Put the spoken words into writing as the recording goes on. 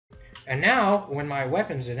And now, when my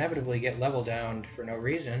weapons inevitably get leveled down for no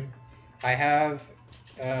reason, I have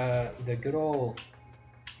the good old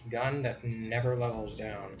gun that never levels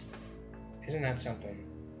down. Isn't that something?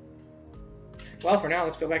 Well, for now,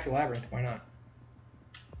 let's go back to Labyrinth. Why not?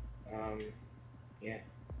 Yeah.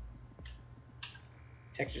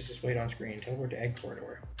 Text is displayed on screen. Teleport to Egg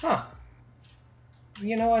Corridor. Huh.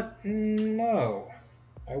 You know what? No.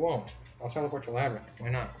 I won't. I'll teleport to Labyrinth. Why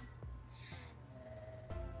not?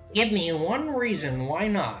 Give me one reason why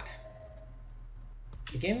not.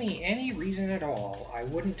 Give me any reason at all, I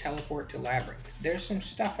wouldn't teleport to Labyrinth. There's some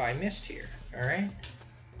stuff I missed here, alright?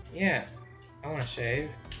 Yeah, I want to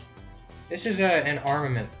save. This is an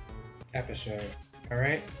armament episode,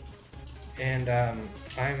 alright? And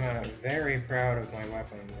I'm very proud of my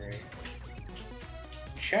weaponry.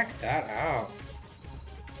 Check that out.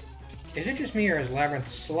 Is it just me, or is Labyrinth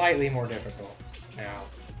slightly more difficult now?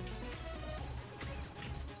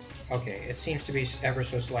 Okay, it seems to be ever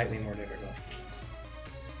so slightly more difficult.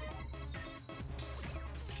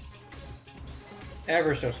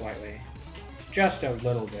 Ever so slightly. Just a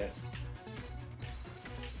little bit.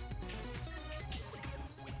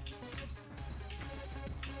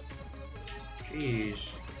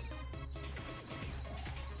 Jeez.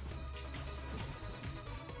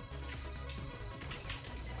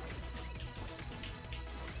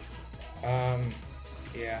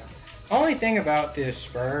 Yeah. Only thing about this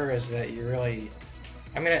spur is that you really...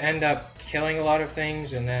 I'm gonna end up killing a lot of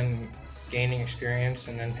things and then gaining experience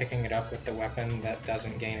and then picking it up with the weapon that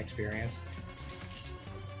doesn't gain experience.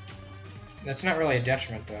 That's not really a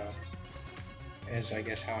detriment though, is I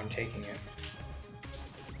guess how I'm taking it.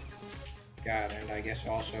 God, and I guess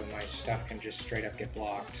also my stuff can just straight up get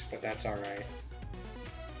blocked, but that's alright.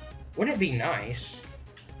 Wouldn't it be nice,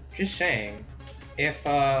 just saying, if,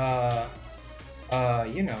 you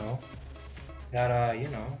know, that, you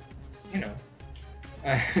know,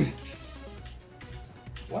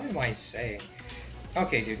 what am I saying?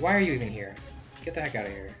 Okay, dude, why are you even here? Get the heck out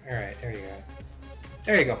of here. Alright, there you go.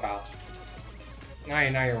 There you go, pal. Now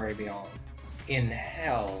you're where you belong. In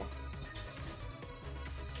hell.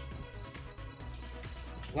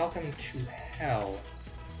 Welcome to hell.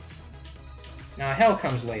 Now, hell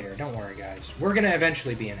comes later. Don't worry, guys. We're gonna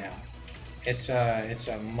eventually be in hell. It's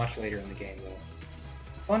much later in the game, though.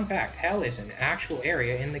 Fun fact, hell is an actual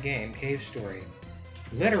area in the game, Cave Story.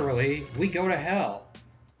 Literally, we go to hell.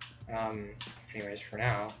 Anyways, for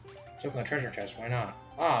now, let's open the treasure chest, why not?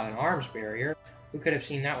 Ah, an arms barrier. Who could have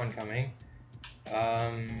seen that one coming?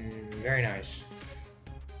 Very nice.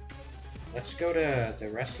 Let's go to the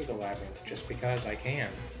rest of the labyrinth, just because I can.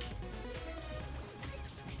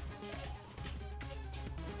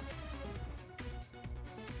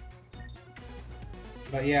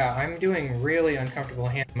 But yeah, I'm doing really uncomfortable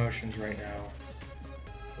hand motions right now.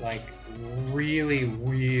 Like, really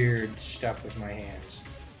weird stuff with my hands.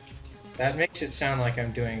 That makes it sound like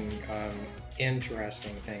I'm doing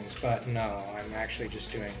interesting things, but no, I'm actually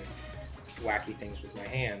just doing wacky things with my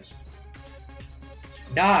hands.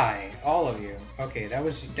 Die, all of you. Okay, that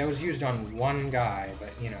was used on one guy, but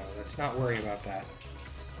you know, let's not worry about that.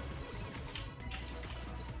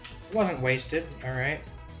 It wasn't wasted, alright.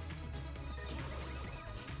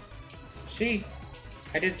 See?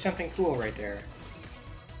 I did something cool right there.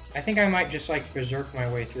 I think I might just like berserk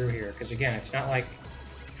my way through here, because again, it's not like...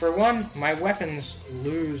 For one, my weapons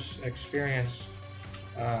lose experience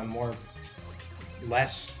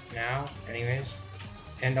less now, anyways.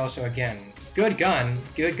 And also, again, good gun,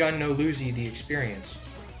 no losey the experience.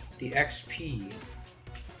 The XP.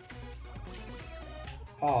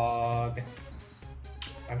 Hog.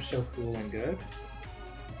 I'm so cool and good.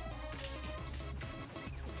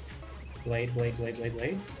 Blade, blade, blade, blade,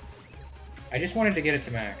 blade. I just wanted to get it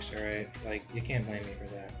to max, alright? Like, you can't blame me for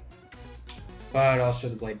that. But also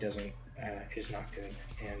the blade is not good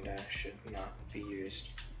and should not be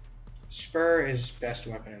used. Spur is best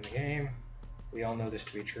weapon in the game. We all know this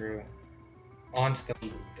to be true. Onto.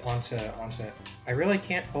 I really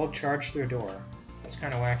can't hold charge through a door. That's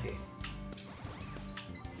kind of wacky.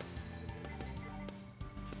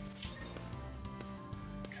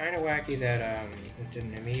 Kind of wacky that it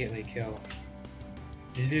didn't immediately kill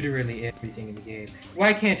literally everything in the game.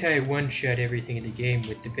 Why can't I one-shot everything in the game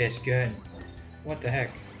with the best gun? What the heck?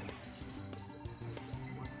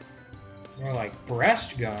 More like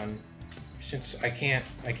breast gun, since I can't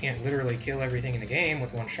literally kill everything in the game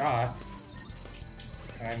with one shot.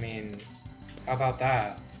 I mean, how about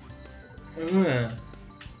that? I wonder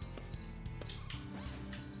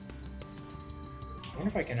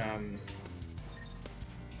if I can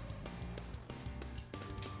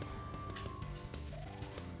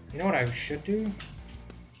you know what I should do?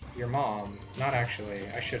 your mom. Not actually.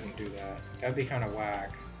 I shouldn't do that. That would be kind of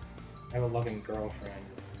whack. I have a loving girlfriend,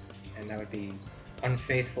 and that would be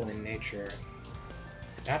unfaithful in nature.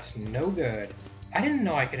 That's no good. I didn't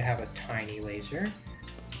know I could have a tiny laser.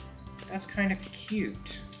 That's kind of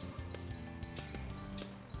cute.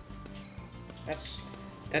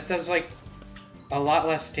 That does like a lot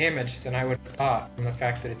less damage than I would have thought from the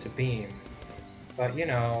fact that it's a beam. But you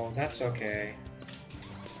know, that's okay.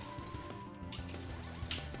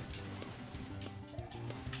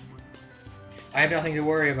 I have nothing to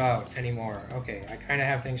worry about anymore. Okay, I kind of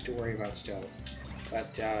have things to worry about still.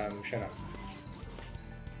 But, shut up.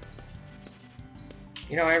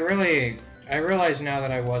 You know, I realize now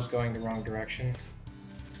that I was going the wrong direction.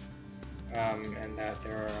 And that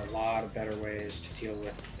there are a lot of better ways to deal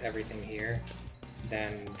with everything here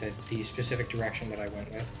than the specific direction that I went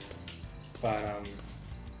with. But,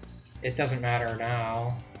 it doesn't matter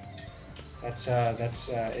now. It's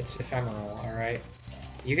ephemeral, alright?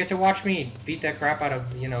 You get to watch me beat that crap out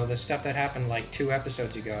of, you know, the stuff that happened like 2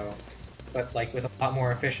 episodes ago, but like with a lot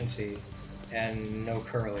more efficiency and no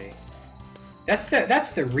curly. That's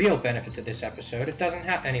the real benefit to this episode. It doesn't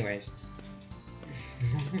have, anyways.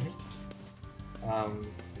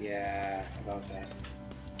 Yeah, about that.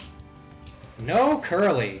 No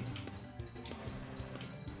curly.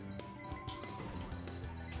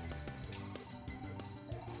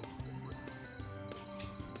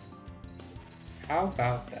 How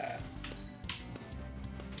about that?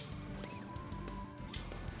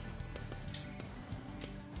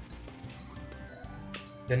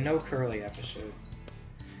 The no curly episode.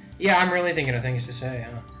 Yeah, I'm really thinking of things to say,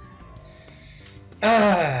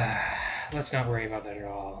 huh? Let's not worry about that at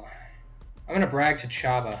all. I'm gonna brag to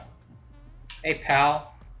Chaba. Hey,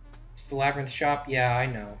 pal. It's the Labyrinth shop? Yeah, I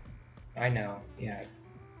know. I know. Yeah.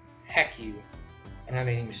 Heck you. I don't have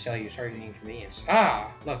anything to sell you. Sorry for the inconvenience.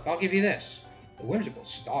 Ah! Look, I'll give you this. The whimsical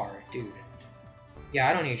star, dude. Yeah,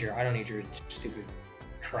 I don't need your stupid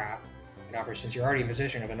crap. And since you're already in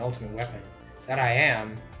possession of an ultimate weapon. That I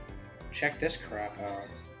am. Check this crap out.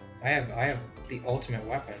 I have the ultimate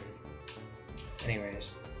weapon.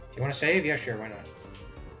 Anyways. You wanna save? Yeah, sure, why not?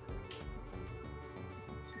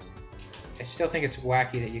 I still think it's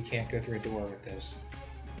wacky that you can't go through a door with this.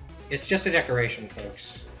 It's just a decoration,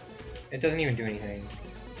 folks. It doesn't even do anything.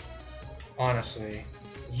 Honestly.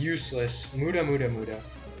 Useless. Muda, muda, muda.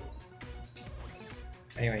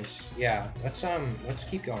 Anyways, yeah, let's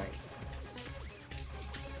keep going.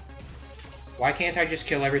 Why can't I just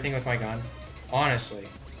kill everything with my gun? Honestly.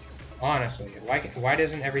 Honestly. Why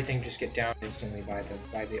doesn't everything just get down instantly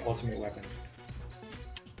by the ultimate weapon?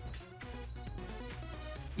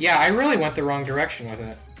 Yeah, I really went the wrong direction with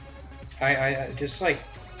it. I just like,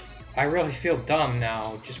 I really feel dumb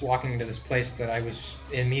now just walking into this place that I was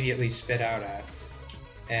immediately spit out at.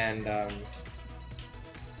 And,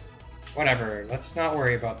 whatever, let's not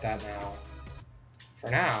worry about that now. For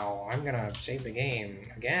now, I'm gonna save the game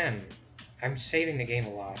again. I'm saving the game a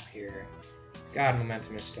lot here. God,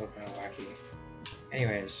 momentum is still kind of wacky.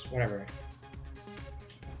 Anyways, whatever.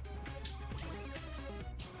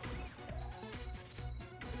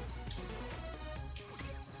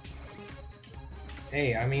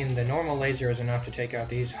 Hey, I mean, the normal laser is enough to take out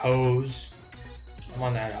these hoes. I'm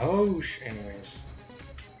on that hosh, anyways.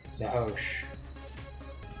 The hosh.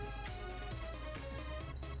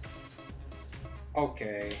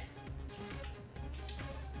 Okay.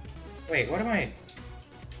 Wait, what am I...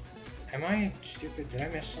 Am I stupid? Did I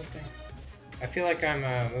miss something? I feel like I'm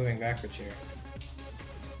moving backwards here.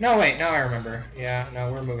 No, wait, now I remember. Yeah,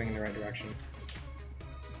 no, we're moving in the right direction.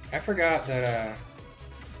 I forgot that,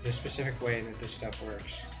 the specific way that this stuff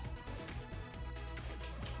works.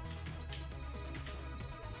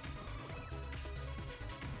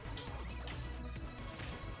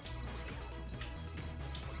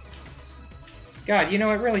 God, you know,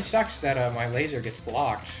 it really sucks that my laser gets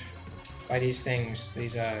blocked by these things,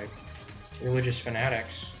 these religious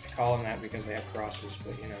fanatics. I call them that because they have crosses,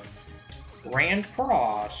 but you know. Grand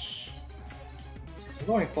Cross! I'm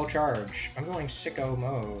going full charge. I'm going sicko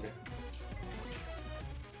mode.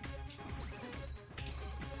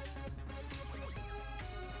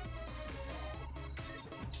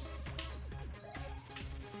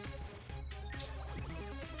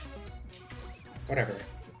 Whatever.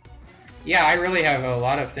 Yeah, I really have a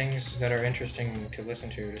lot of things that are interesting to listen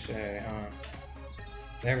to say, huh?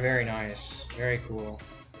 They're very nice. Very cool.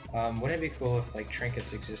 Wouldn't it be cool if, like,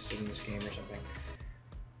 trinkets existed in this game or something?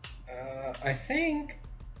 I think...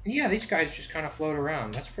 Yeah, these guys just kind of float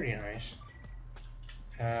around. That's pretty nice.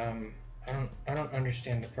 I don't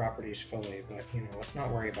understand the properties fully, but, you know, let's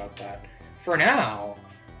not worry about that. For now!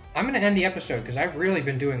 I'm gonna end the episode because I've really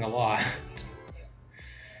been doing a lot.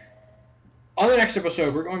 On the next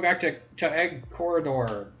episode, we're going back to Egg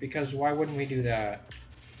Corridor, because why wouldn't we do that?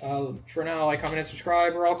 For now, like, comment, and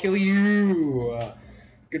subscribe, or I'll kill you!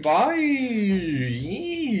 Goodbye!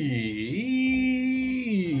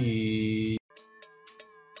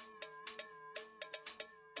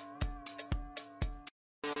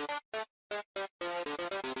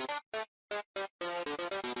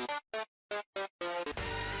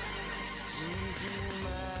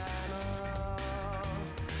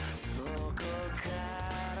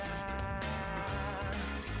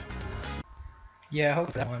 Yeah, I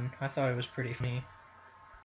hope that one. I thought it was pretty funny.